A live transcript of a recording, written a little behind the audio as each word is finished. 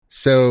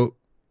So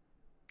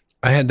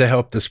I had to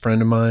help this friend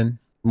of mine,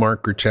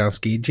 Mark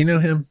Gruchowski. Do you know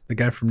him? The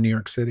guy from New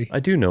York City? I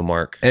do know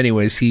Mark.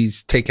 Anyways,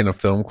 he's taking a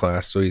film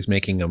class, so he's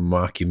making a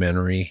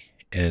mockumentary,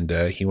 and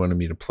he wanted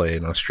me to play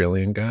an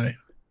Australian guy.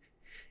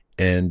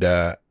 And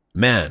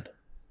man,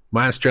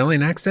 my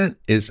Australian accent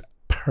is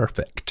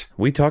perfect.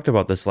 We talked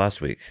about this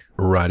last week.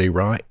 Righty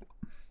right.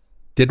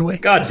 Did we?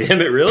 God damn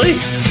it, really?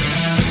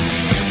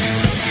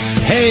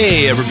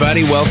 Hey,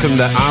 everybody. Welcome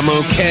to I'm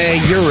Okay,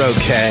 You're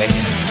Okay.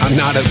 I'm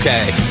not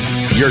okay.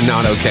 You're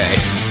not okay.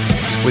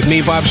 With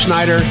me, Bob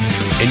Schneider,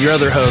 and your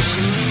other host,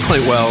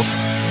 Clint Wells.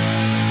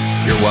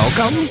 You're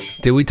welcome.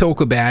 Did we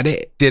talk about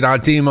it? Did I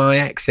do my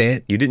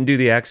accent? You didn't do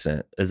the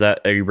accent.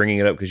 Are you bringing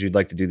it up because you'd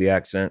like to do the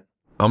accent?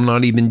 I'm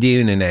not even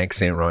doing an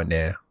accent right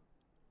now.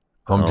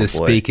 I'm just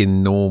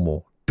speaking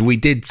normal. We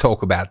did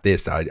talk about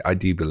this, I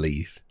do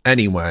believe.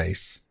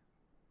 Anyways,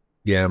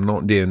 yeah, I'm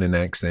not doing an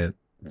accent.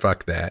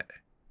 Fuck that.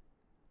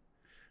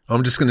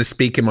 I'm just going to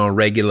speak in my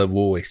regular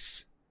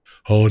voice.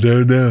 I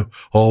don't know.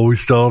 Are we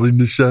starting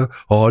the show?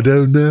 I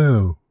don't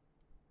know.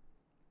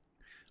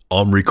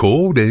 I'm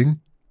recording.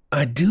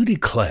 I do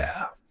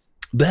declare,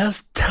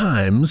 there's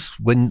times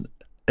when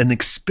an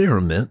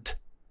experiment...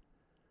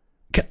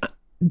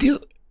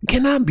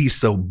 Can I be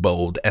so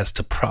bold as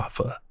to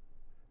proffer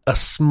a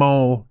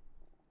small,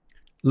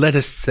 let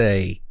us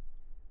say,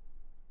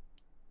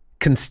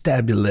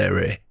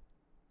 constabulary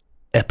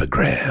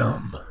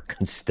epigram?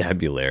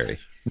 Constabulary.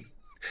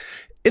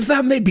 If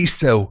I may be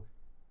so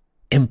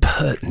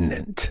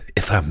impertinent,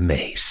 if I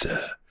may,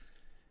 sir,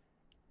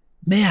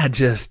 may I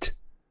just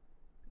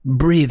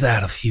breathe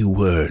out a few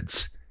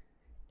words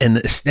and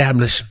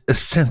establish a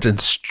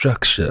sentence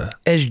structure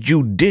as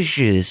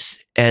judicious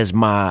as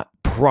my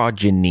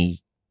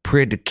progeny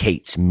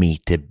predicates me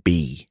to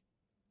be?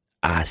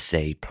 I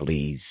say,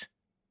 please,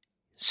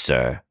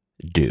 sir,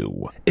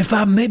 do. If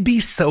I may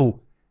be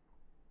so,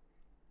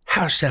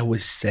 how shall we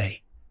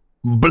say,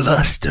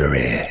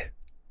 blustery,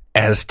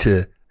 as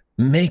to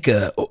make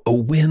a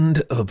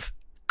wind of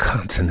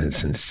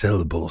consonants and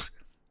syllables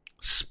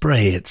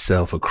spray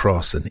itself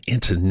across an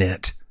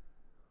internet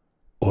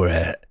or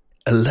an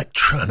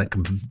electronic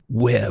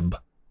web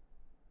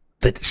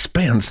that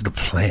spans the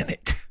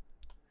planet.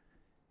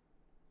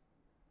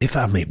 If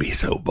I may be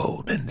so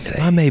bold and say...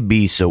 If I may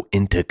be so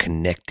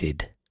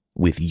interconnected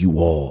with you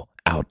all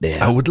out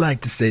there. I would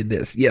like to say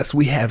this. Yes,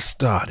 we have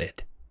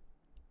started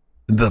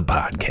the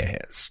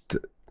podcast.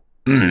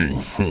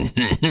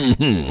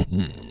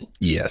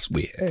 Yes,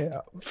 we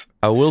have.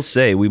 I will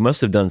say we must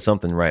have done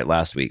something right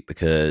last week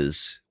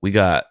because we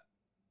got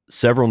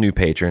several new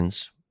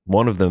patrons,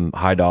 one of them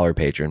high-dollar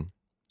patron,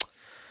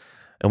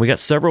 and we got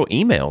several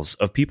emails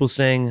of people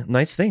saying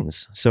nice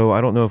things. So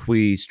I don't know if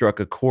we struck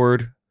a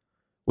chord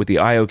with the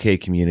IOK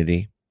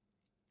community,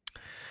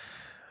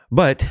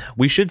 but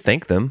we should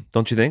thank them,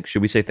 don't you think?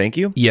 Should we say thank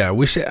you? Yeah,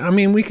 we should. I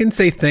mean, we can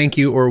say thank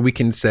you, or we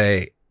can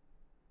say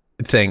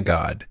thank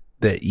God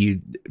that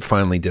you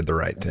finally did the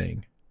right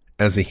thing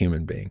as a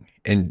human being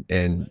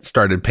and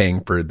started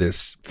paying for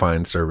this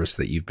fine service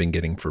that you've been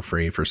getting for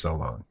free for so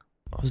long.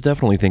 I was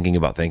definitely thinking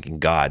about thanking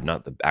God,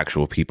 not the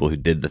actual people who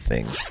did the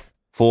thing.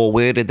 For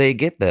where did they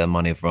get their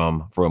money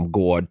from? From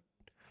God.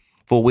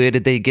 For where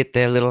did they get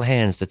their little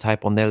hands to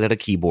type on their little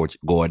keyboards?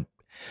 God.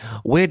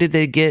 Where did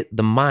they get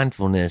the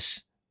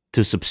mindfulness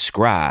to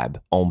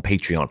subscribe on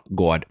Patreon?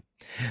 God.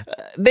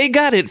 They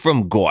got it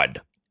from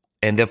God.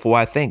 And therefore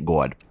I thank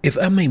God. If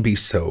I may be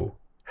so,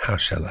 how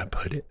shall I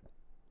put it?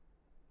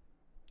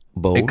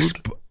 Bold?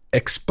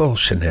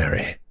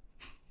 Expulsionary.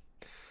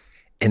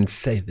 And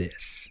say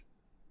this.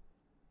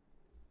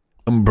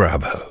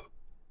 Bravo.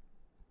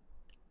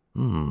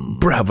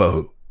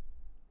 Bravo.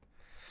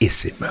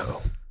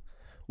 Issimo.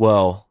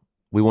 Well,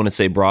 we want to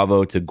say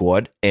bravo to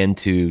God and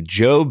to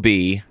Joe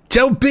B.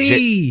 Joe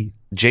B.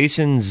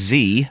 Jason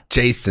Z.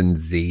 Jason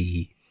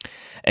Z.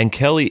 And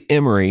Kelly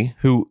Emery,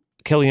 who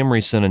Kelly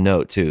Emery sent a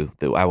note too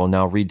that I will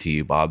now read to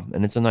you, Bob,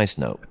 and it's a nice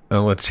note.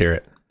 Oh, let's hear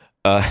it.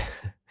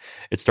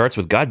 It starts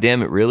with, God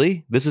damn it,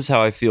 really? This is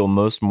how I feel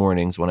most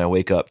mornings when I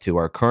wake up to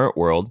our current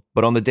world,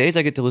 but on the days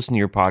I get to listen to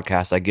your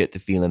podcast, I get to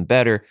feeling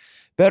better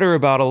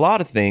about a lot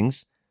of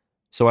things,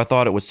 so I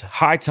thought it was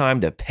high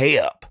time to pay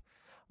up.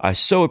 I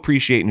so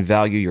appreciate and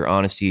value your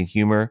honesty and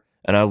humor,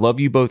 and I love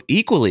you both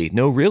equally.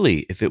 No,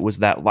 really, if it was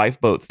that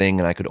lifeboat thing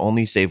and I could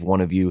only save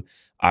one of you,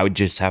 I would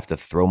just have to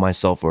throw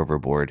myself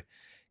overboard.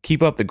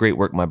 Keep up the great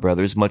work, my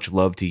brothers. Much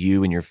love to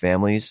you and your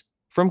families.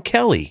 From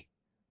Kelly.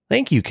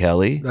 Thank you,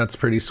 Kelly. That's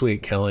pretty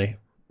sweet, Kelly.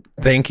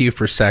 Thank you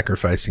for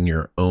sacrificing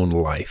your own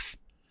life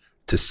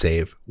to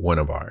save one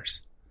of ours.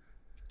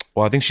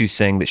 Well, I think she's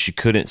saying that she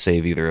couldn't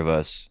save either of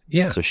us.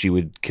 Yeah. So she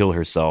would kill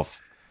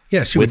herself.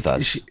 Yeah, she with would,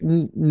 us.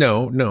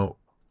 No.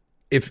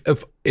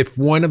 If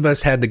one of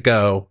us had to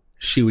go,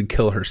 she would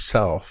kill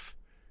herself,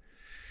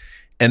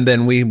 and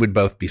then we would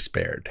both be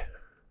spared.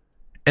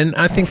 And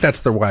I think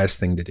that's the wise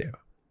thing to do.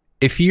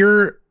 If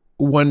you're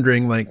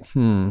wondering, like,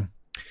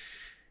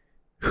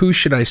 who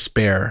should I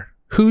spare?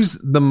 Who's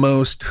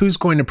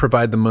going to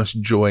provide the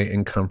most joy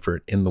and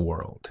comfort in the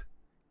world?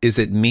 Is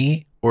it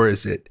me or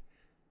is it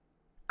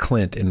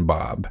Clint and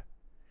Bob?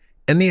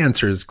 And the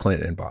answer is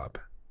Clint and Bob.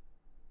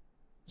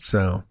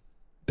 So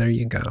there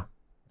you go.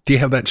 Do you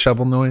have that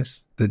shovel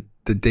noise? The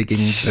digging?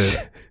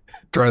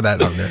 Throw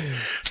that on there.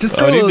 Just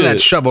throw a little of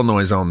that shovel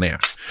noise on there.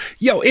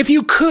 Yo, if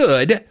you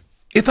could,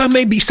 if I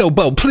may be so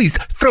bold, please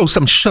throw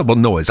some shovel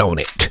noise on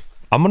it.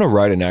 I'm going to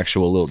write an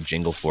actual little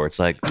jingle for it. It's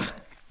like,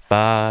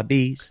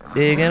 Bobby's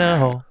digging a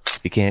hole.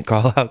 You can't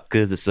crawl out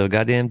because it's so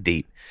goddamn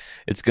deep.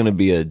 It's going to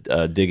be a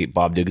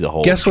Bob digs a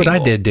hole. Guess what I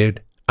did,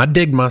 dude? I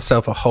digged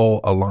myself a hole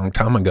a long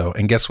time ago,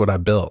 and guess what I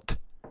built?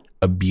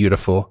 A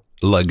beautiful,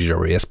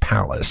 luxurious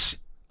palace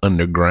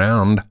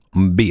underground,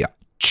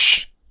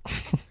 bitch.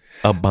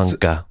 A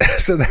bunker.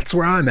 So that's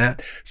where I'm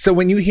at. So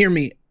when you hear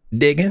me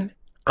digging,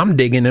 I'm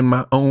digging in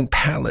my own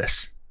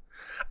palace.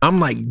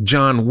 I'm like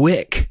John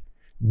Wick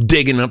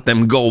digging up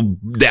them gold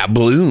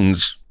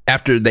doubloons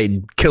after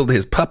they killed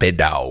his puppy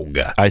dog.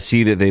 I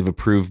see that they've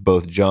approved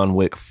both John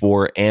Wick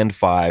 4 and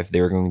 5.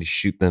 They're going to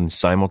shoot them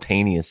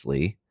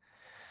simultaneously.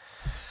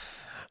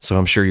 So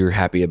I'm sure you're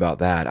happy about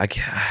that.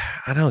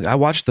 I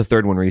watched the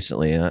third one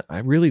recently, and I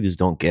really just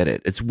don't get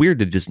it. It's weird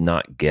to just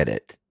not get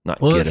it,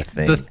 get a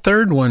thing. The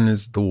third one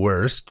is the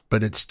worst,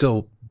 but it's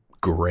still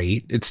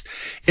great.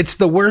 It's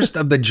the worst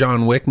of the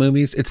John Wick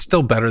movies. It's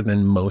still better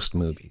than most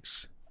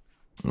movies.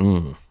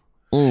 Dude,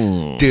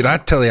 I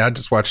tell you, I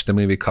just watched a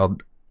movie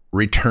called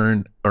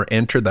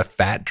Enter the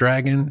Fat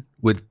Dragon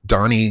with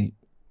Donnie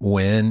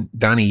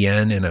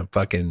Yen in a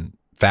fucking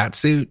fat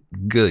suit.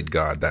 Good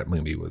God, that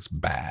movie was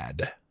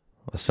bad.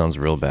 That sounds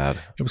real bad.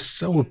 It was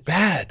so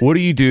bad. What do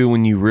you do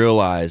when you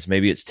realize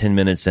maybe it's 10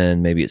 minutes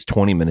in, maybe it's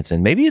 20 minutes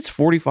in, maybe it's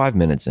 45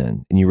 minutes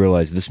in, and you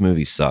realize this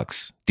movie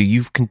sucks? Do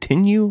you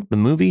continue the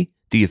movie?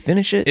 Do you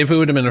finish it? If it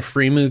would have been a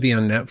free movie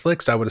on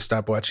Netflix, I would have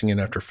stopped watching it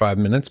after 5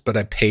 minutes, but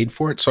I paid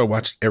for it, so I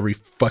watched every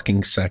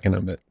fucking second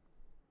of it.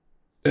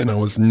 And I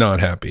was not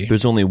happy.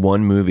 There's only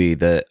one movie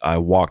that I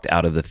walked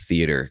out of the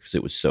theater because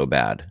it was so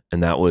bad.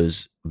 And that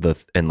was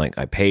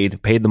I paid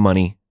the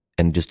money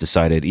and just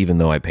decided, even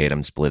though I paid,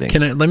 I'm splitting.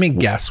 Let me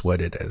guess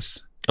what it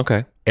is.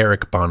 Okay.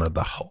 Eric Bana,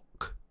 the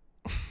Hulk.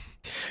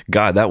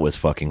 God, that was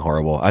fucking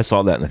horrible. I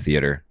saw that in the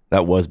theater.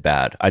 That was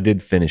bad. I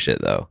did finish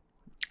it though.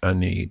 I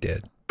knew you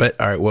did. But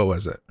all right, what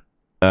was it?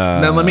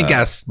 Now let me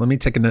guess. Let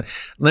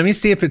me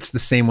see if it's the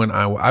same one.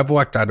 I've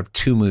walked out of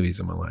 2 movies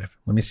in my life.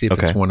 Let me see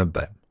if it's one of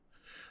them.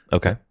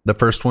 Okay. The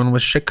first one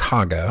was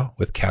Chicago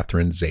with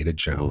Catherine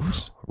Zeta-Jones.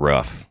 Oof,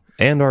 rough.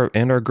 And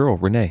our girl,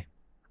 Renee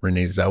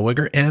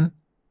Zellweger and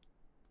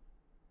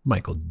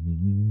Michael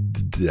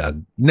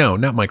No,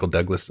 not Michael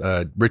Douglas.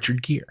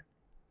 Richard Gere.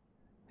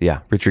 Yeah,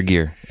 Richard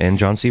Gere and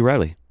John C.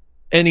 Reilly.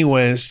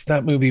 Anyways,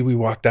 that movie we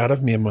walked out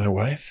of, me and my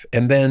wife.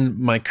 And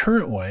then my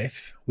current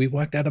wife, we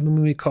walked out of a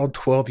movie called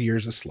 12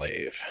 Years a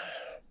Slave.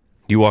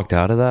 You walked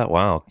out of that?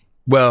 Wow.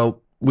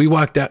 Well, we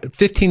walked out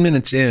 15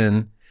 minutes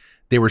in.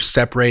 They were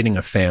separating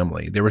a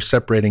family. They were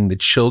separating the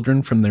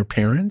children from their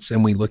parents.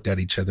 And we looked at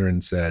each other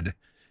and said,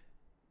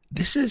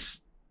 this is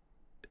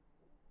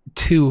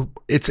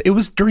it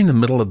was during the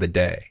middle of the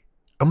day.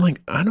 I'm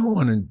like, I don't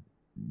want to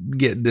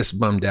get this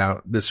bummed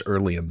out this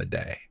early in the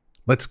day.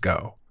 Let's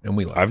go. And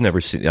we left.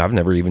 I've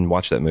never even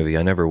watched that movie.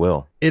 I never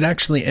will. It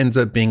actually ends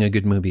up being a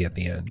good movie at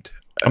the end.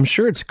 I'm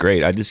sure it's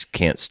great. I just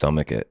can't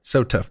stomach it.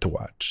 So tough to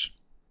watch.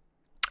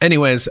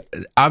 Anyways,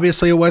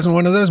 obviously it wasn't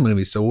one of those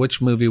movies. So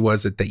which movie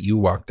was it that you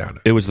walked out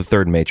of? It was the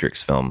third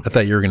Matrix film. I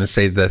thought you were going to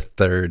say the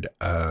third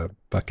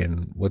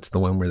what's the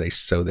one where they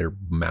sew their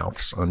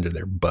mouths under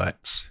their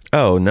butts?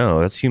 Oh, no,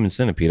 that's Human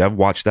Centipede. I've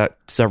watched that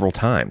several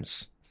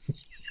times.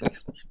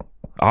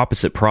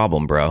 Opposite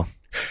problem, bro.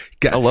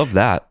 I love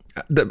that.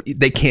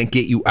 They can't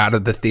get you out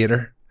of the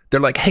theater. They're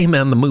like, hey,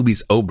 man, the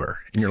movie's over.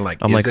 And you're like,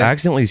 I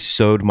accidentally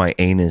sewed my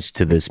anus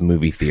to this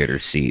movie theater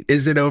seat.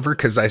 Is it over?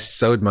 Because I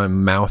sewed my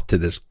mouth to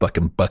this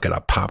fucking bucket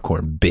of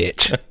popcorn,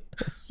 bitch.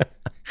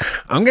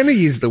 I'm going to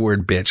use the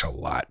word bitch a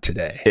lot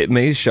today. It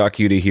may shock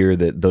you to hear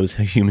that those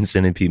Human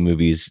Centipede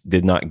movies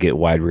did not get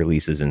wide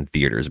releases in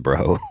theaters,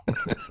 bro.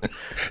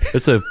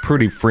 It's a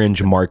pretty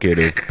fringe market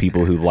of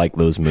people who like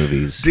those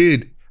movies.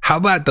 Dude, how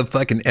about the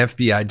fucking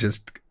FBI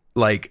just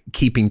like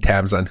keeping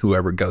tabs on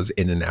whoever goes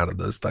in and out of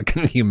those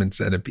fucking Human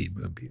Centipede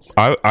movies?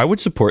 I would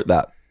support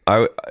that.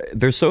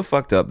 They're so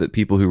fucked up that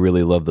people who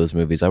really love those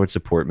movies, I would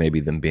support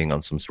maybe them being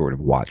on some sort of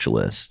watch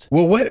list.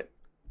 Well,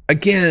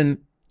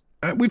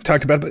 we've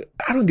talked about it,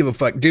 but I don't give a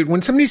fuck. Dude,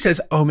 when somebody says,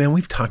 oh man,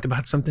 we've talked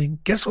about something,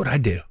 guess what I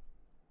do?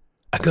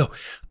 I go,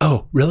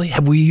 oh, really?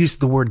 Have we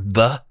used the word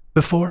the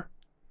before?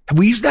 Have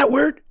we used that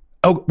word?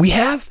 Oh, we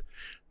have?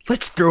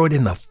 Let's throw it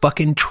in the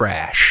fucking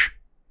trash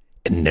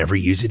and never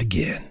use it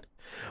again.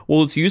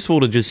 Well, it's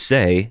useful to just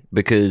say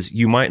because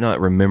you might not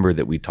remember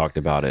that we talked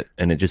about it,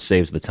 and it just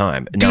saves the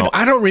time. Dude,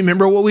 I don't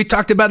remember what we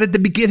talked about at the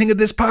beginning of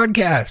this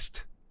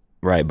podcast.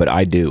 Right, but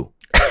I do.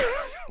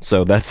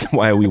 So that's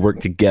why we work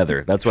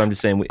together. That's why I'm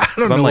just saying.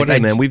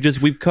 Man,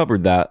 we've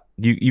covered that.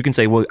 You can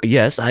say, well,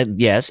 yes,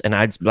 and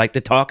I'd like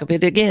to talk of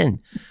it again,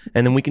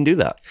 and then we can do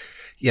that.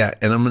 Yeah,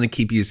 and I'm going to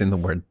keep using the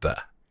word the.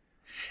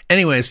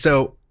 Anyway,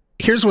 so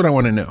here's what I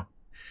want to know.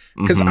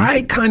 Because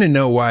I kind of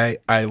know why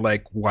I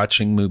like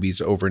watching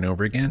movies over and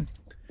over again.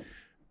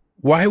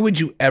 Why would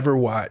you ever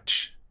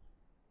watch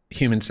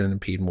Human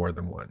Centipede more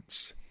than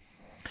once?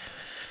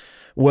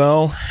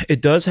 Well,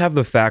 it does have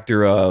the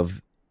factor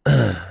of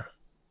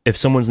if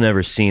someone's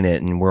never seen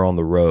it and we're on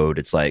the road,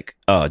 it's like,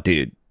 oh,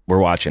 dude, we're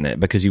watching it,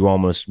 because you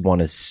almost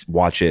want to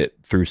watch it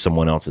through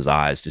someone else's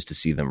eyes just to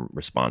see them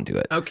respond to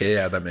it. Okay,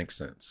 yeah, that makes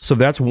sense. So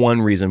that's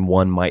one reason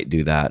one might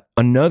do that.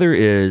 Another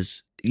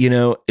is,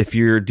 if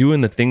you're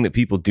doing the thing that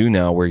people do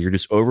now where you're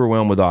just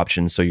overwhelmed with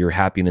options, so your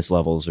happiness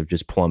levels are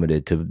just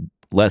plummeted to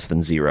less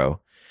than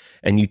 0,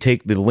 and you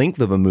take the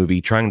length of a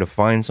movie trying to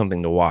find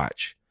something to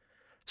watch,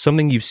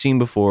 something you've seen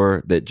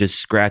before that just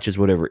scratches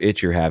whatever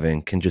itch you're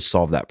having can just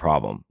solve that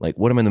problem. Like,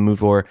 what am I in the mood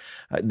for?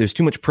 There's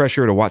too much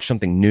pressure to watch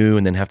something new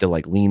and then have to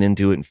like lean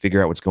into it and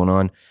figure out what's going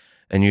on.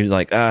 And you're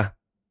like, I'll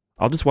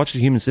just watch The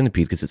Human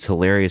Centipede because it's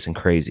hilarious and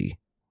crazy.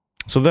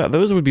 So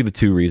those would be the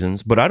two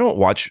reasons. But I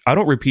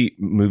don't repeat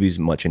movies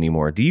much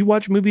anymore. Do you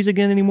watch movies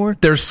again anymore?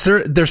 There's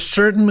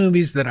certain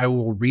movies that I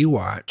will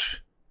rewatch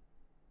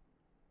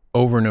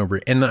over and over.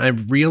 And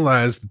I've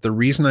realized that the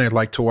reason I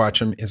like to watch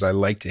them is I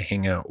like to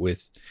hang out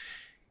with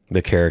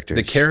the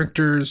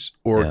characters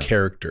or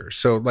characters.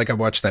 So like I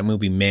watched that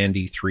movie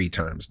Mandy 3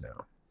 times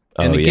now.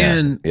 And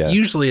again,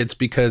 usually it's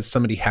because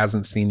somebody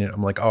hasn't seen it.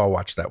 I'm like, oh, I'll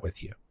watch that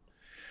with you.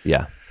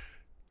 Yeah.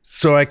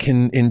 So I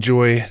can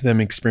enjoy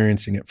them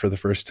experiencing it for the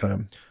first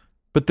time.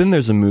 But then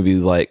there's a movie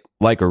like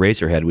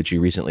Eraserhead, which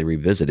you recently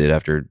revisited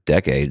after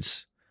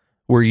decades,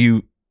 where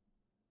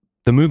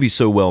the movie's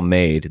so well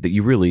made that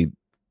you really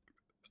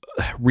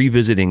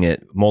revisiting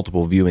it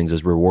multiple viewings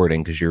is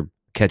rewarding because you're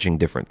catching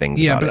different things.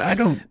 Yeah, but I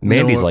don't.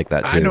 Mandy's like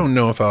that too. I don't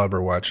know if I'll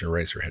ever watch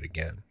Eraserhead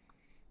again.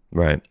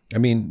 Right. I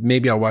mean,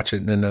 maybe I'll watch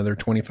it in another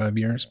 25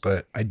 years,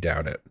 but I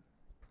doubt it.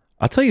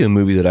 I'll tell you a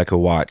movie that I could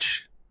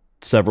watch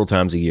several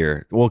times a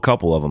year. Well, a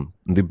couple of them.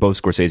 They're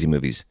both Scorsese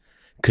movies.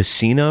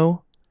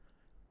 Casino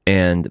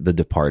and The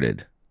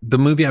Departed. The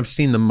movie I've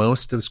seen the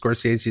most of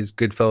Scorsese is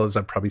Goodfellas.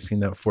 I've probably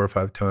seen that 4 or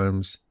 5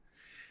 times.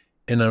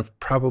 And I've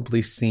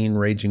probably seen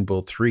Raging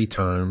Bull 3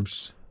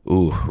 times.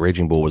 Ooh,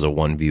 Raging Bull was a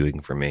 1 viewing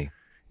for me.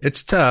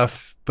 It's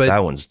tough, but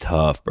that one's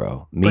tough,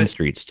 bro. Mean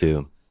Streets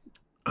too.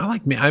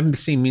 I've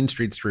seen Mean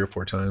Streets 3 or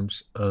 4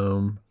 times.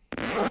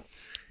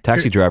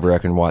 Taxi Driver I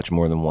can watch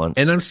more than once.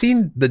 And I've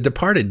seen The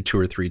Departed 2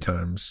 or 3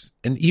 times.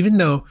 And even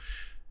though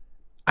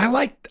I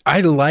like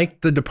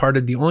The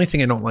Departed, the only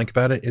thing I don't like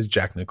about it is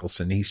Jack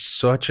Nicholson. He's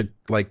such a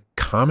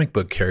comic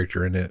book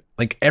character in it.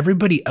 Like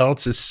everybody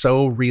else is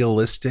so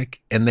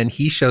realistic, and then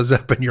he shows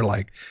up and you're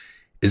like,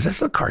 is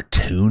this a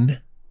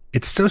cartoon?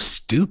 It's so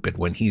stupid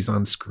when he's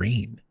on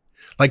screen.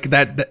 Like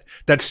that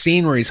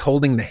scene where he's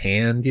holding the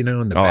hand, in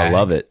the bag. I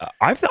love it.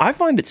 I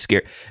find it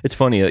scary. It's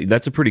funny.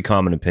 That's a pretty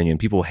common opinion.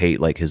 People hate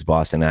his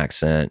Boston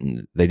accent,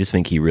 and they just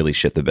think he really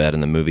shit the bed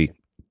in the movie.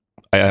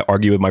 I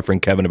argue with my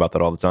friend Kevin about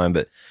that all the time,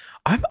 but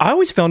I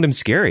always found him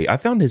scary. I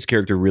found his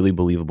character really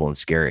believable and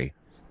scary.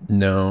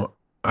 No,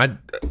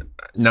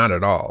 not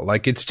at all.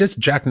 It's just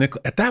Jack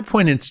Nicholson. At that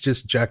point, it's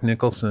just Jack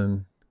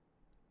Nicholson.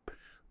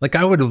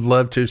 I would have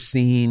loved to have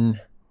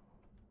seen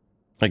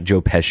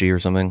Joe Pesci or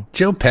something.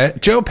 Joe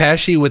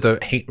Pesci with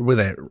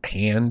a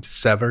hand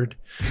severed.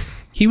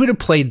 He would have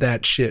played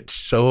that shit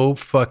so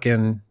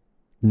fucking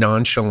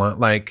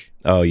nonchalant.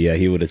 Oh yeah,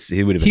 he would have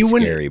been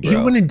scary, bro. He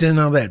wouldn't have done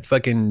all that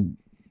fucking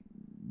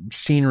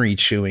scenery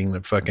chewing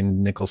that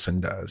fucking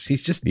Nicholson does.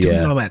 He's just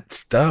doing all that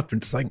stuff.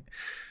 It's like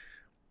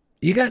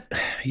you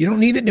don't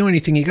need to do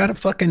anything. You got a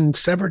fucking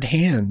severed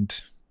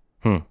hand.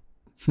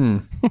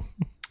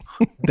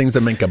 Things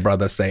that make a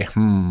brother say,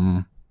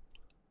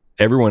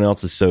 Everyone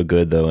else is so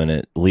good though in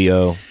it.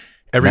 Leo,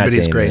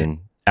 everybody's Matt Damon,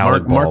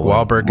 great. Mark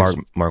Wahlberg,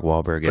 Mark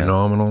Wahlberg,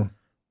 phenomenal.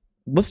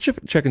 Let's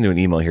check into an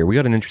email here. We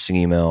got an interesting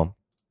email.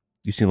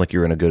 You seem like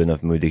you're in a good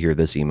enough mood to hear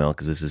this email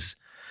because this is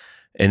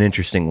an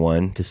interesting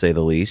one to say the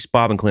least.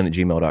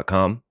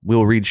 BobandClint@gmail.com.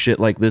 We'll read shit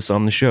like this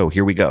on the show.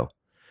 Here we go.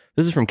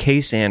 This is from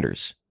Kay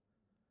Sanders.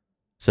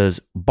 It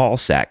says ball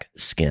sack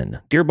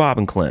skin. Dear Bob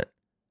and Clint,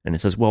 and it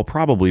says, well,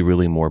 probably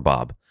really more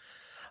Bob.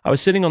 I was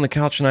sitting on the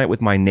couch tonight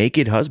with my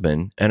naked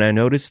husband, and I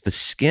noticed the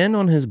skin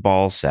on his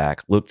ball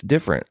sack looked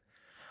different.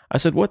 I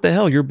said, what the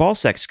hell? Your ball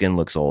sack skin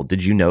looks old.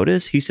 Did you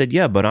notice? He said,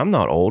 yeah, but I'm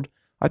not old.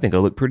 I think I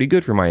look pretty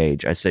good for my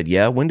age. I said,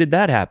 yeah, when did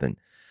that happen?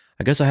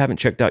 I guess I haven't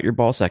checked out your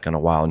ball sack in a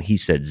while. And he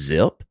said,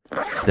 zip.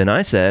 Then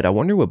I said, I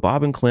wonder what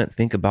Bob and Clint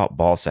think about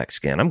ball sack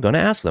skin. I'm going to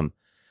ask them.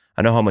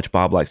 I know how much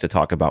Bob likes to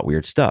talk about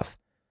weird stuff.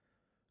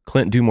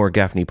 Clint, do more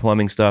Gaffney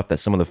plumbing stuff.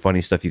 That's some of the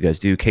funny stuff you guys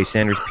do. K.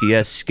 Sanders,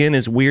 P.S. Skin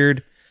is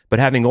weird, but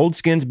having old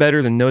skin's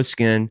better than no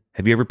skin.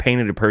 Have you ever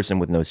painted a person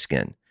with no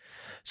skin?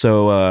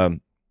 So,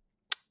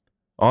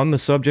 on the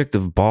subject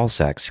of ball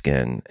sack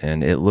skin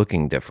and it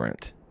looking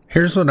different.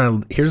 Here's what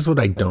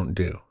I don't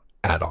do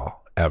at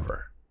all,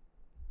 ever.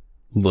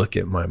 Look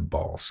at my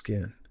ball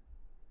skin.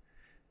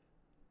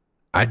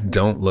 I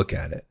don't look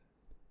at it.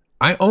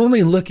 I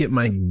only look at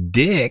my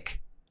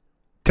dick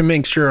to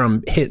make sure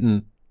I'm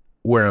hitting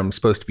where I'm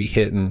supposed to be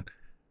hitting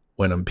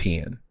when I'm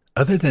peeing.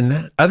 Other than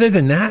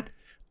that,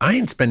 I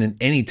ain't spending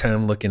any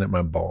time looking at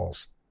my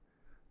balls,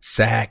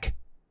 sack,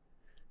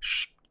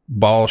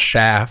 ball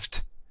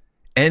shaft,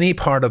 any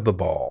part of the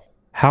ball.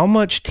 How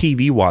much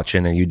TV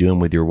watching are you doing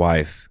with your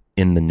wife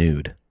in the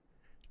nude?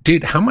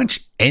 Dude, how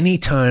much any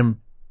time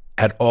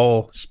at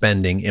all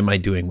spending am I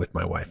doing with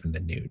my wife in the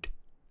nude?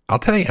 I'll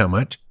tell you how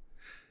much.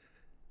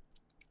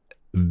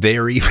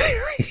 Very,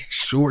 very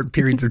short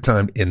periods of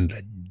time in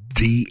the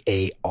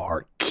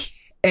DARK.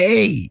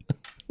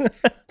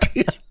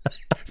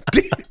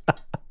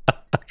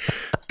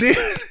 Dude,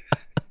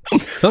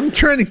 I'm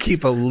trying to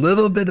keep a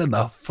little bit of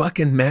the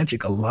fucking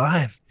magic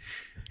alive.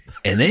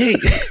 And hey,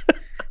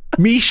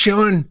 me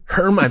showing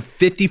her my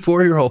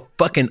 54-year-old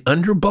fucking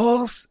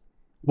underballs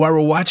while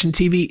we're watching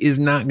TV is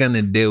not going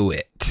to do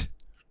it.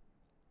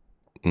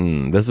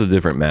 This is a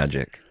different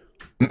magic.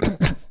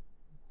 I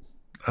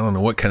don't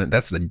know what kind of,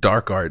 that's the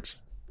dark arts.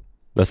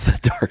 That's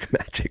the dark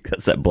magic.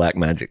 That's that black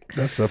magic.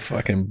 That's a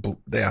fucking,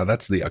 yeah,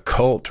 that's the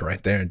occult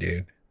right there,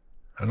 dude.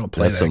 I don't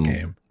play that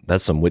game.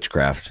 That's some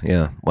witchcraft.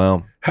 Yeah.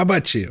 Well, how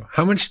about you?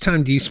 How much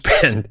time do you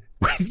spend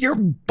with your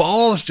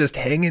balls just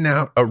hanging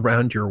out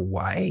around your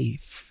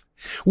wife?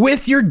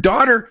 With your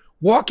daughter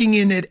walking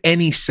in at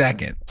any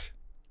second?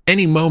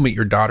 Any moment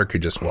your daughter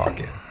could just walk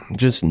in.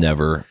 Just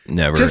never.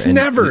 Just and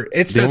never.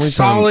 It's a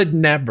solid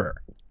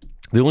never.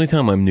 The only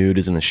time I'm nude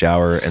is in the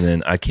shower, and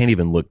then I can't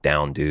even look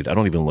down, dude. I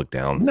don't even look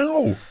down.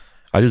 No.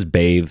 I just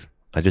bathe.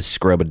 I just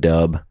scrub a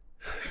dub,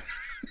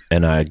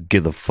 and I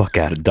get the fuck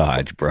out of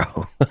Dodge,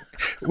 bro.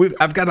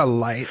 I've got a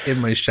light in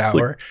my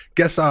shower.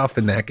 Guess how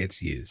often that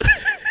gets used?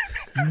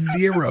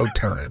 0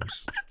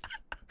 times.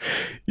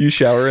 You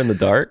shower in the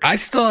dark? I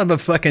still have a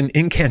fucking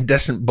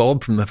incandescent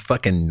bulb from the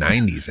fucking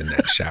 90s in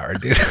that shower,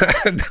 dude.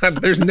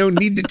 There's no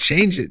need to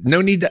change it.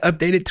 No need to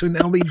update it to an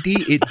LED.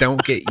 It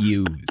don't get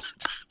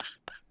used.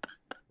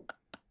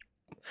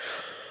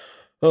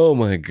 Oh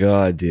my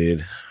God,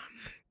 dude.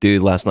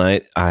 Dude, last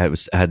night I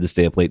had to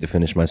stay up late to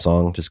finish my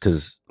song just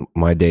because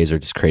my days are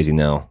just crazy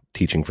now,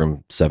 teaching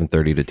from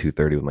 7:30 to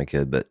 2:30 with my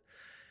kid. But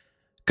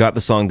got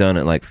the song done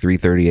at like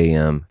 3:30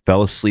 a.m.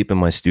 Fell asleep in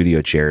my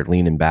studio chair,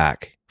 leaning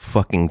back.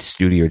 Fucking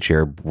studio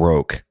chair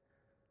broke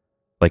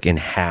like in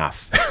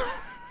half.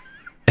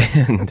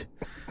 And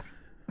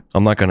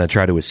I'm not going to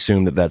try to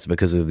assume that that's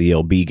because of the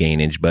LB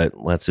gainage, but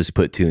let's just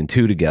put 2 and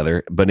 2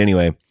 together. But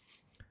anyway,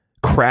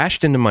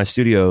 crashed into my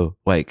studio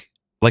I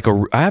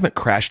haven't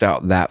crashed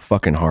out that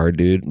fucking hard,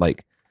 dude.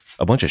 Like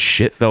a bunch of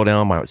shit fell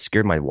down. I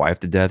scared my wife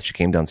to death. She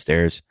came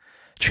downstairs,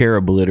 chair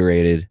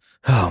obliterated.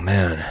 Oh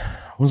man.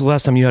 When was the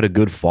last time you had a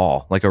good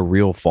fall? Like a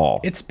real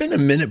fall? It's been a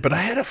minute, but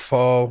I had a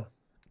fall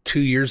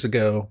 2 years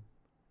ago.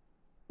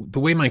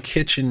 The way my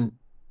kitchen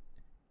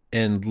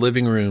and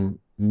living room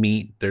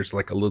meet, there's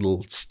like a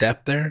little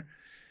step there.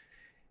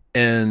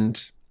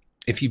 And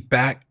if you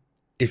back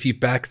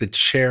the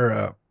chair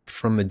up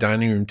from the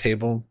dining room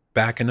table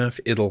back enough,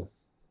 it'll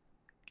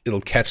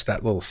catch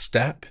that little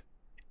step,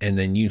 and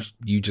then you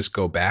just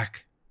go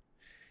back.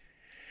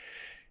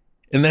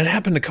 And that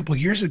happened a couple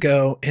years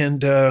ago,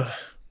 and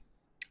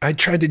I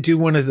tried to do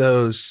one of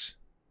those,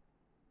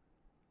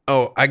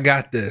 oh, I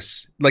got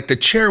this. Like the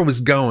chair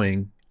was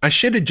going. I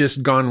should have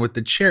just gone with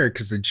the chair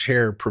because the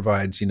chair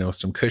provides,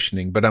 some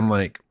cushioning. But I'm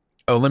like,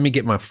 oh, let me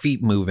get my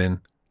feet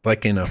moving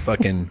like in a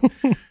fucking,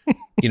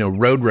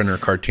 Roadrunner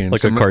cartoon.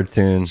 Like a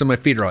cartoon. So my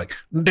feet are like,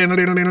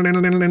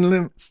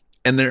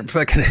 and they're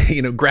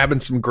fucking,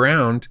 grabbing some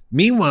ground.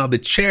 Meanwhile, the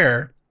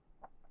chair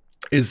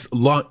is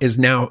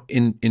now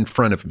in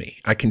front of me.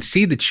 I can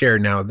see the chair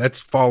now. That's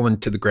fallen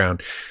to the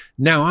ground.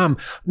 Now I'm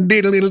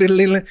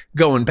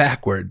going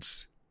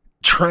backwards,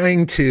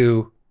 trying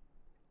to.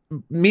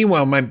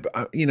 Meanwhile,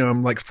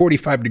 I'm like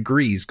 45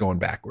 degrees going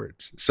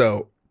backwards.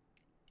 So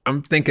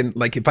I'm thinking,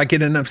 like, if I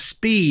get enough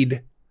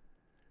speed,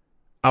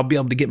 I'll be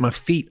able to get my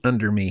feet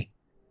under me.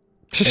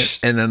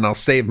 And then I'll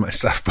save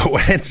myself. But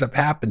what ends up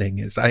happening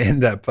is I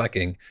end up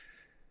fucking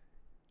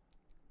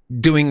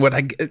doing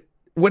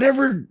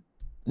whatever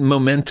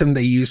momentum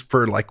they use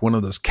for like one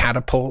of those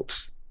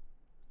catapults,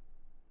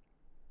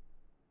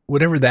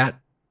 whatever that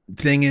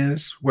thing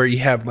is, where you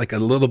have like a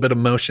little bit of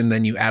motion,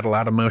 then you add a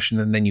lot of motion,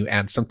 and then you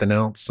add something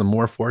else, some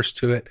more force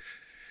to it.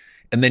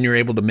 And then you're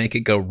able to make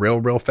it go real,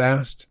 real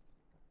fast.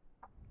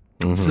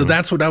 Mm-hmm. So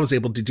that's what I was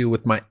able to do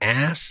with my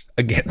ass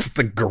against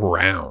the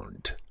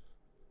ground.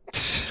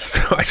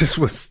 So I just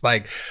was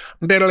like,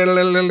 boom.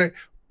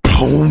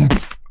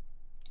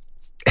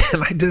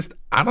 And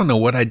I don't know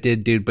what I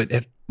did, dude,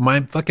 but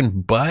my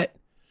fucking butt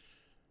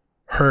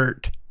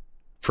hurt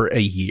for a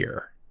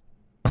year.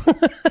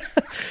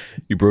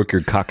 You broke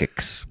your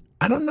coccyx.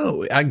 I don't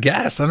know. I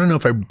guess. I don't know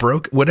if I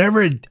broke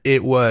whatever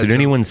it was. Did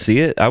anyone see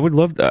it? I would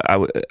love to.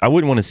 I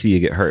wouldn't want to see you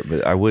get hurt,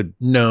 but I would.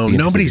 No,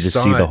 nobody saw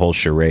it. See the whole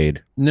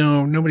charade.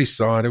 No, nobody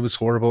saw it. It was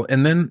horrible.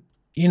 And then,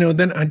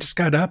 then I just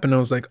got up and I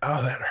was like,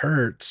 oh, that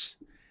hurts.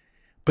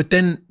 But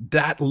then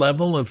that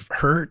level of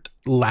hurt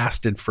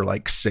lasted for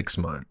like 6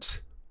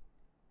 months.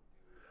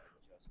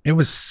 It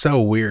was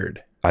so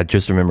weird. I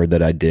just remembered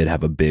that I did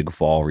have a big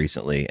fall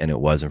recently, and it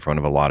was in front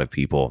of a lot of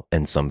people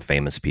and some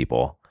famous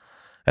people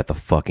at the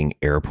fucking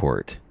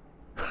airport.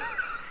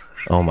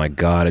 Oh my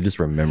God, I just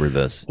remember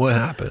this. What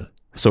happened?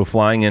 So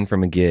flying in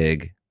from a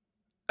gig,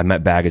 I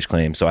met baggage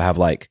claim. So I have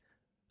like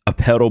a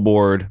pedal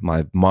board,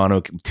 my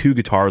mono, 2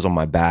 guitars on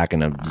my back,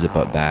 and a zip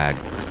up bag,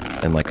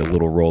 and like a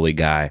little rolly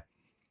guy.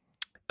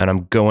 And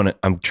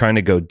I'm trying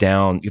to go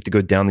down. You have to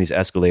go down these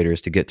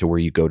escalators to get to where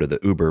you go to the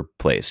Uber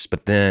place.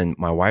 But then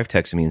my wife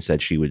texted me and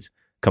said she was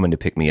coming to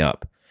pick me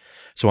up.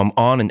 So I'm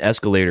on an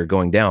escalator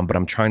going down, but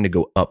I'm trying to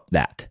go up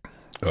that.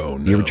 Oh,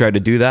 no. You ever tried to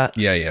do that?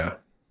 Yeah.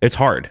 It's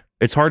hard.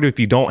 It's hard if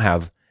you don't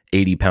have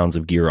 80 pounds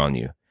of gear on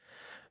you.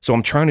 So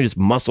I'm trying to just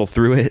muscle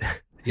through it.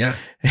 Yeah.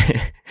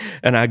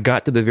 And I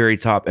got to the very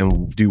top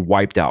and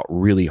wiped out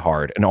really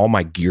hard. And all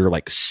my gear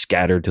like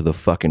scattered to the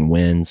fucking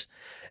winds.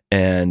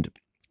 And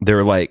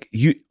they're like,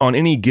 you on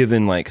any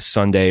given like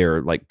Sunday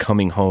or like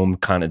coming home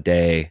kind of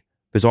day,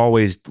 there's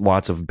always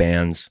lots of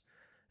bands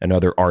and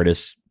other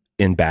artists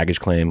in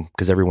baggage claim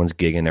because everyone's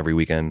gigging every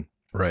weekend.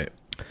 Right.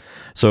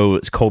 So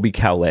it's Colby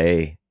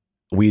Calais.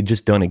 We had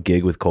just done a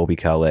gig with Colby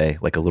Calais,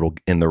 like a little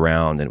in the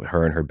round, and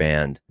her and her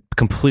band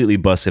completely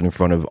busted in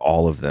front of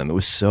all of them. It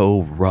was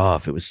so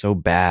rough. It was so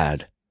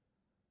bad.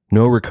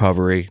 No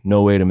recovery,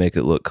 no way to make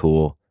it look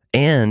cool.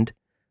 And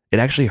it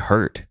actually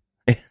hurt.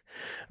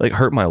 Like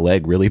hurt my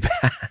leg really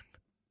bad.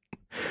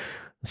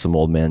 Some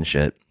old man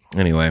shit.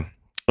 Anyway,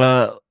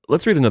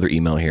 let's read another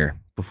email here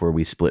before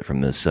we split from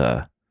this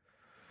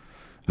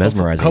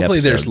mesmerizing Hopefully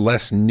episode. there's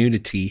less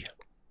nudity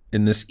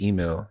in this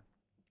email.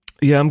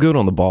 Yeah, I'm good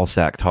on the ball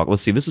sack talk.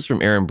 Let's see. This is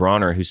from Aaron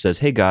Bronner, who says,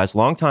 "Hey guys,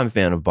 longtime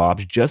fan of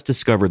Bob's, just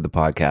discovered the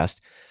podcast.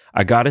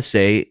 I gotta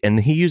say," and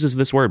he uses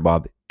this word,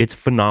 Bob, "it's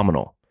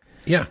phenomenal.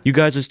 Yeah. You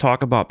guys just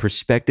talk about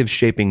perspective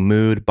shaping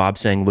mood. Bob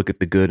saying, look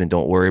at the good and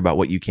don't worry about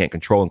what you can't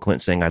control. And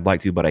Clint saying, I'd like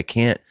to, but I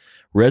can't.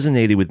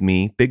 Resonated with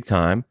me big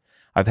time.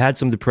 I've had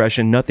some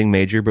depression, nothing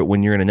major, but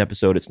when you're in an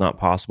episode, it's not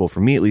possible for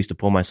me, at least, to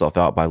pull myself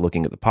out by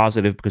looking at the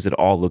positive because it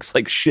all looks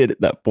like shit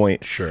at that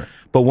point. Sure.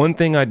 But one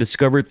thing I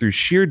discovered through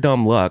sheer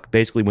dumb luck,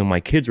 basically when my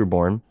kids were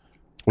born,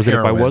 was that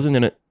if I wasn't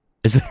in it,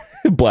 is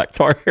black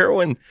tar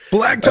heroin.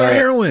 Black tar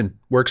heroin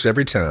works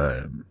every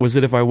time. Was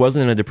that if I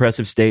wasn't in a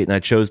depressive state and I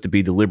chose to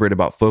be deliberate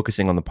about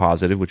focusing on the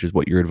positive, which is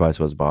what your advice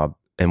was, Bob,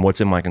 and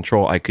what's in my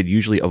control, I could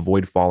usually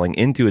avoid falling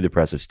into a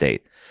depressive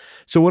state.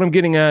 So what I'm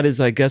getting at is,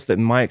 I guess that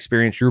in my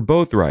experience, you're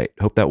both right.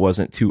 Hope that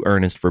wasn't too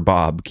earnest for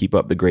Bob. Keep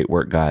up the great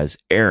work, guys.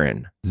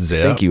 Aaron.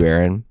 Zip. Thank you,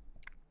 Aaron.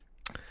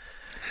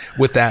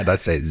 With that,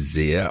 I'd say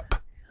zip.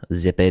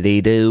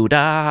 Zippity doo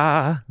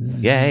dah.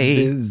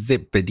 Yay.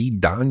 Zippity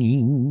da.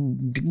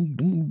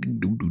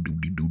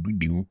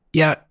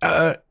 Yeah,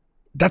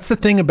 that's the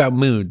thing about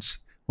moods.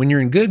 When you're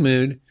in good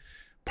mood,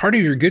 part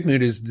of your good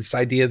mood is this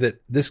idea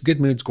that this good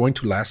mood's going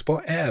to last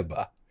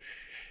forever.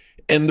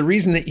 And the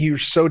reason that you're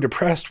so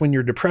depressed when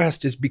you're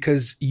depressed is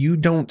because you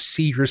don't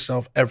see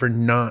yourself ever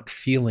not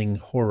feeling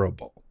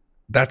horrible.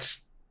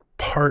 That's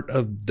part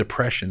of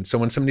depression. So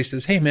when somebody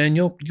says, "Hey man,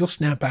 you'll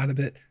snap out of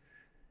it,"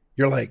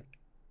 you're like,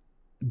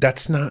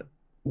 that's not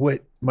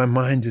what my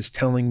mind is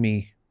telling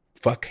me,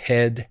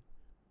 fuckhead.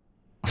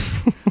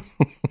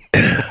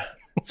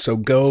 So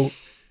go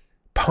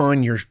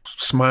pawn your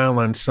smile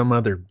on some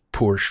other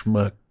poor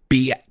schmuck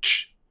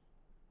bitch.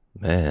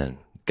 Man,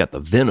 got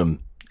the venom.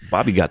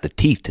 Bobby got the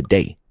teeth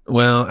today.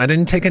 Well, I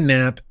didn't take a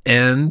nap,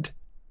 and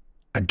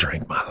I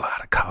drank my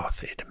lot of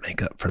coffee to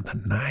make up for the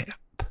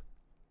nap.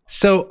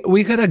 So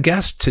we got a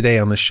guest today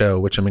on the show,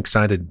 which I'm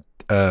excited.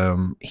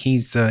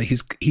 He's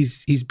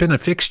been a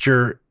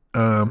fixture.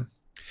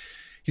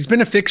 He's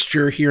been a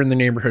fixture here in the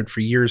neighborhood for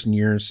years and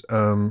years.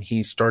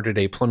 He started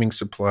a plumbing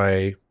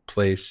supply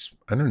place,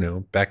 I don't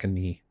know, back in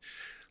the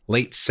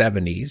late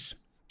 70s.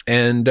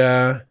 And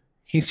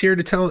he's here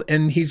to tell,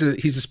 and he's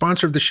a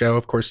sponsor of the show.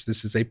 Of course,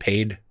 this is a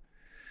paid,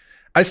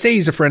 I say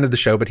he's a friend of the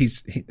show, but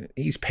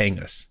he's paying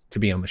us to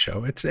be on the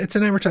show. It's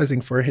an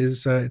advertising for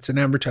his, it's an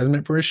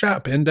advertisement for his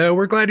shop. And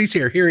we're glad he's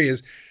here. Here he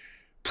is.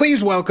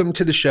 Please welcome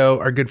to the show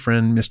our good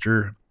friend,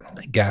 Mr.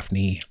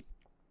 Gaffney.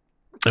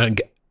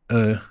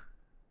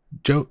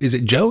 Joe, is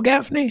it Joe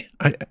Gaffney?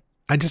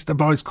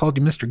 I've always called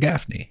you Mr.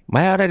 Gaffney.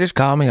 Well, they just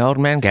call me Old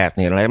Man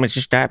Gaffney. Let me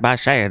just start by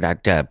saying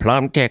that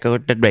plum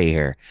tickled to be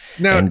here.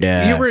 Now,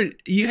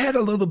 you had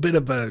a little bit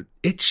of a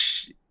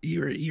itch.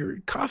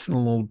 You're coughing a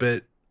little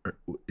bit.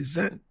 Is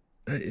that?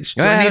 Do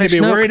I need to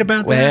be worried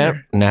about that?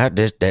 Well, no.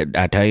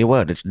 I tell you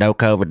what, it's no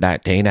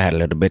COVID-19. I had a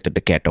little bit of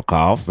the kettle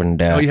cough, and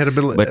you had a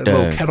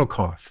little kettle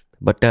cough.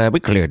 But we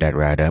cleared that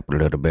right up a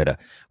little bit.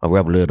 I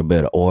rubbed a little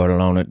bit of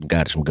oil on it and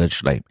got some good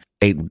sleep.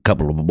 Ate a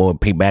couple of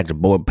bags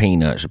of boiled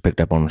peanuts I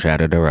picked up on the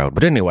side of the road.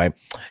 But anyway,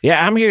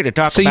 yeah, I'm here to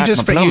talk about my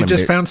plumbing. You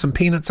just found some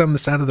peanuts on the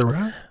side of the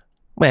road?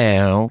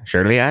 Well,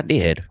 surely I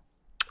did.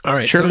 All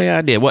right. Surely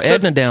I did. Well,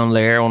 Edna down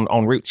there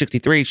on Route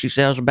 63, she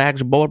sells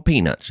bags of boiled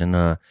peanuts in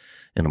a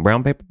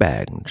brown paper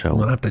bag. And so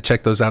we'll have to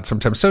check those out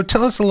sometime. So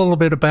tell us a little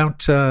bit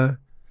about your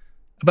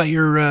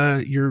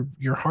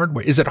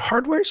hardware. Is it a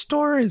hardware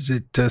store? Is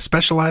it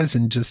specialized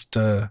in just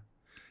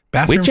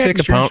bathroom we check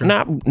fixtures?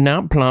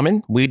 Not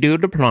plumbing. We do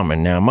the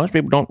plumbing. Now, most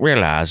people don't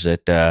realize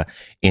that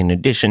in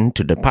addition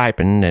to the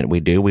piping that we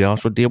do, we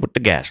also deal with the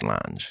gas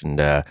lines.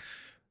 And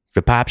If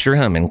your pipes are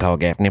humming, call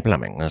Gaffney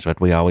Plumbing. That's what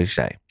we always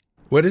say.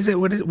 What is it?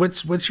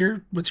 What's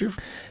your?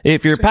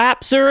 If your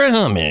pipes are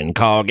humming,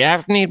 call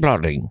Gaffney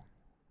Plumbing.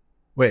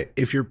 Wait,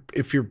 if your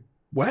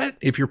what?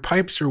 If your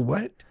pipes are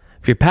what?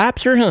 If your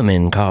pipes are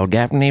humming, call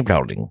Gaffney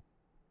Plumbing.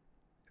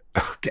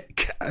 Okay,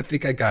 I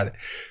think I got it.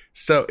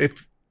 So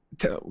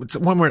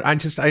one word, I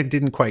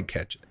didn't quite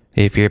catch it.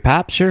 If your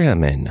pipes are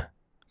humming,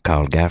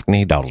 call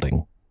Gaffney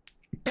Dalding.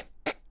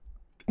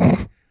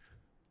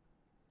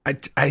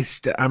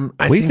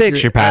 We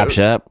fix your pipes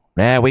up.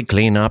 Yeah, we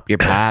clean up your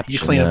pipes. You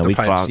clean up the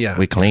pipes, yeah.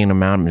 We clean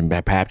them out, and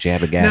perhaps you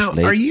have a gas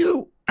leak.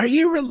 Now, are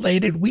you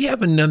related? We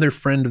have another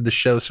friend of the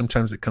show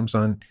sometimes that comes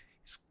on.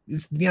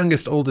 He's the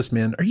youngest, oldest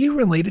man. Are you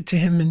related to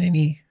him in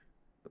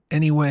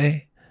any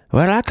way?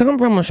 Well, I come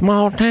from a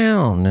small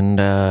town,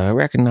 and I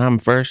reckon I'm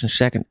first and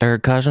second,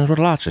 third cousins with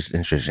lots of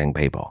interesting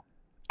people.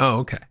 Oh,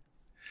 okay.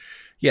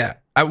 Yeah,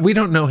 we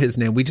don't know his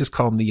name. We just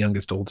call him the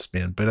youngest, oldest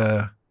man,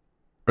 but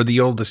or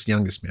the oldest,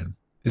 youngest man.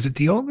 Is it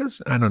the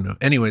oldest? I don't know.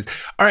 Anyways,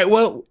 all right.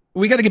 Well,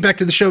 we got to get back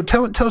to the show.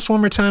 Tell us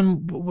one more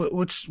time.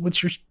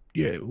 What's your?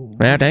 Yeah.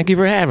 Well, thank you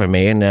for having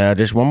me. And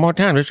just one more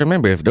time, just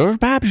remember, if those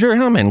pipes are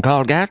humming,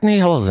 call Gaffney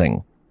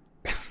Holding.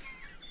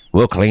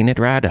 We'll clean it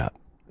right up.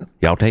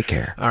 Y'all take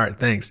care. All right.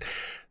 Thanks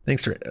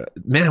for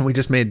man. We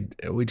just made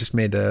a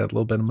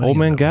little bit of money. Old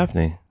Man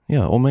Gaffney.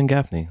 Yeah, Old Man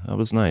Gaffney. That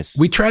was nice.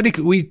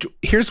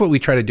 Here's what we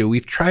try to do.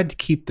 We've tried to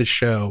keep the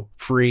show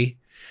free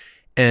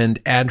and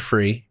ad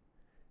free.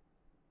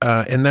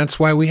 And that's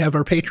why we have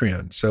our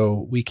Patreon,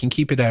 so we can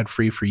keep it ad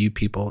free for you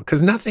people.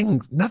 Because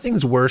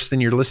nothing's worse than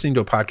you're listening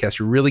to a podcast.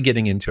 You're really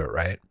getting into it,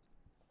 right?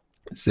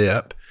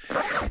 Zip,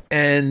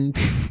 and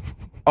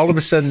all of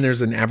a sudden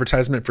there's an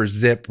advertisement for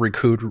Zip,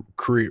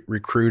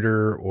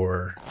 Recruiter,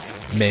 or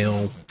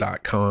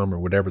Mail.com or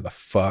whatever the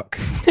fuck.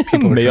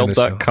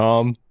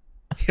 Mail.com.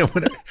 Yeah,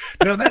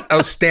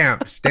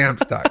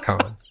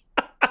 Stamps.com.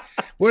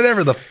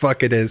 Whatever the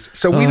fuck it is.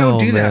 So we don't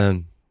do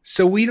that.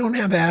 So we don't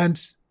have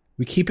ads.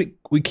 We keep it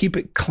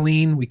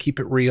clean. We keep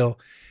it real.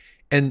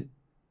 And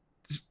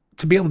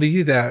to be able to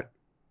do that,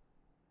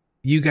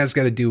 you guys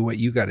got to do what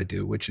you got to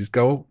do, which is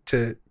go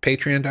to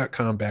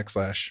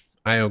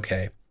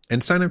patreon.com/IOK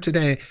and sign up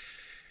today.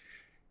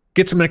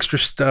 Get some extra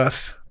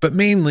stuff, but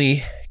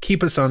mainly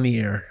keep us on the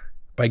air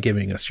by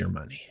giving us your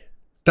money.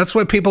 That's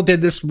what people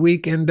did this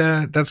week, and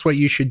that's what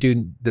you should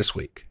do this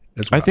week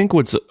as well. I think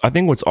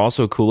what's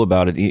also cool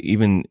about it,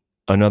 even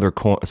another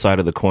side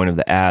of the coin of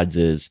the ads,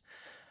 is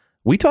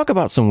we talk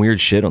about some weird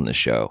shit on this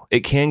show. It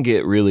can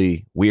get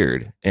really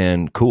weird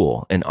and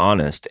cool and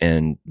honest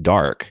and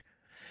dark.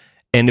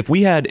 And if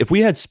we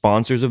had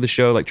sponsors of the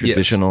show, like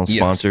traditional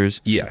sponsors,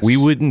 we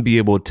wouldn't be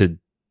able to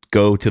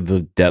go to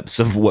the depths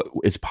of what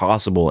is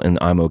possible in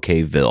I'm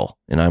Okayville,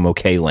 in I'm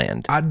Okay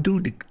land.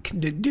 Do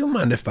you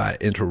mind if I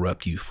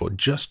interrupt you for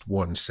just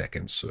 1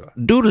 second, sir?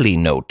 Duly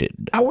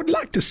noted. I would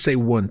like to say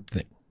one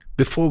thing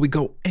before we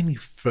go any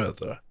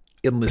further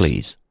in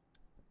this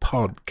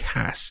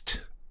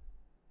podcast.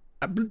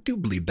 I do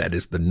believe that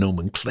is the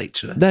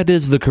nomenclature. That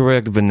is the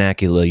correct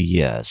vernacular,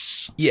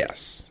 yes.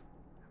 Yes.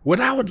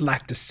 What I would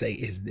like to say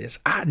is this.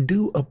 I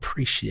do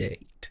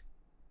appreciate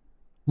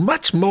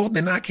much more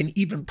than I can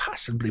even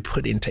possibly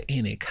put into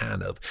any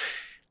kind of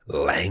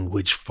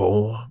language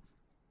form.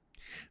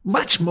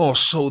 Much more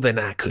so than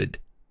I could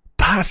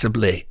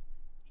possibly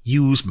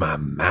use my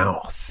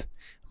mouth,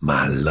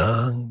 my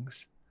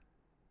lungs,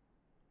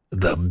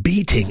 the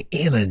beating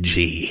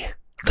energy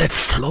that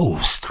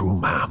flows through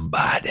my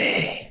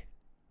body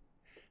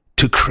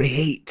to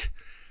create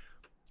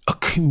a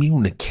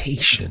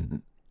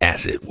communication,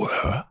 as it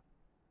were,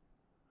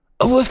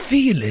 of a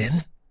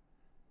feeling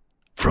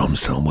from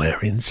somewhere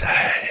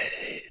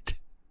inside.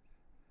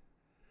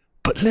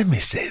 But let me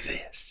say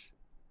this,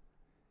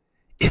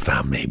 if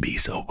I may be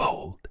so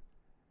bold,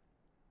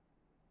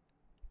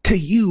 to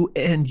you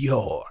and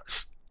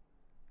yours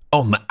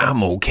on the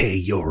I'm Okay,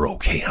 You're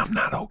Okay, I'm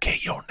Not Okay,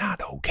 You're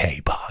Not Okay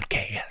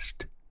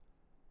podcast.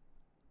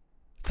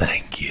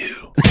 Thank you.